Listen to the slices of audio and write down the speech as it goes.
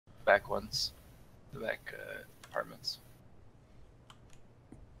back ones, the back apartments.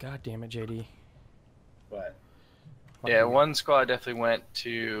 God damn it, JD. What? Yeah, one squad definitely went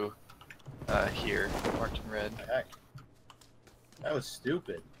to here, marked in red. What the heck? That was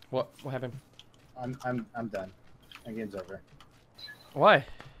stupid. What happened? I'm done. My game's over. Why?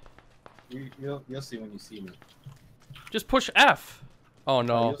 You'll see when you see me. Just push F. Oh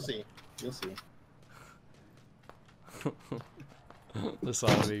no. Oh, you'll see. You'll see. This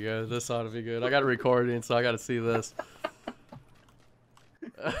ought to be good. This ought to be good. I got a recording, so I got to see this.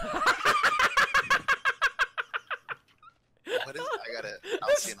 What is?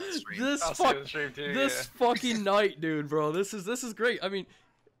 I'll see it on stream. This fucking night, dude, bro. This is great. I mean,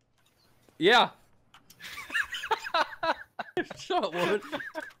 yeah. Shut up, woman.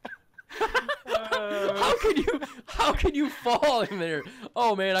 How can you fall in there?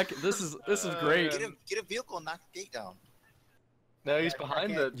 Oh man, this is great. Get a vehicle and knock the gate down. No, he's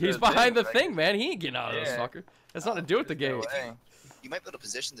behind the. He's behind the thing, man. He ain't getting out of this fucker. That's nothing to do with the game. You might be able to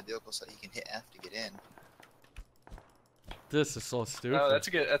position the vehicle so that you can hit F to get in. This is so stupid. Oh, that's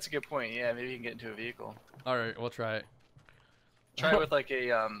a good point. Yeah, maybe you can get into a vehicle. All right, we'll try it. Try it with like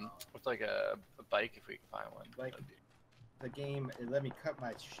a bike if we can find one. Like the game, it let me cut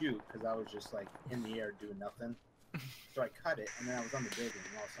my chute because I was just like in the air doing nothing. So I cut it, and then I was on the building,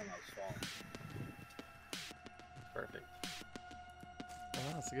 and all of a sudden I was falling. Perfect.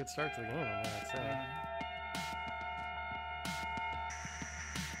 Well, that's a good start to the game, I'd say.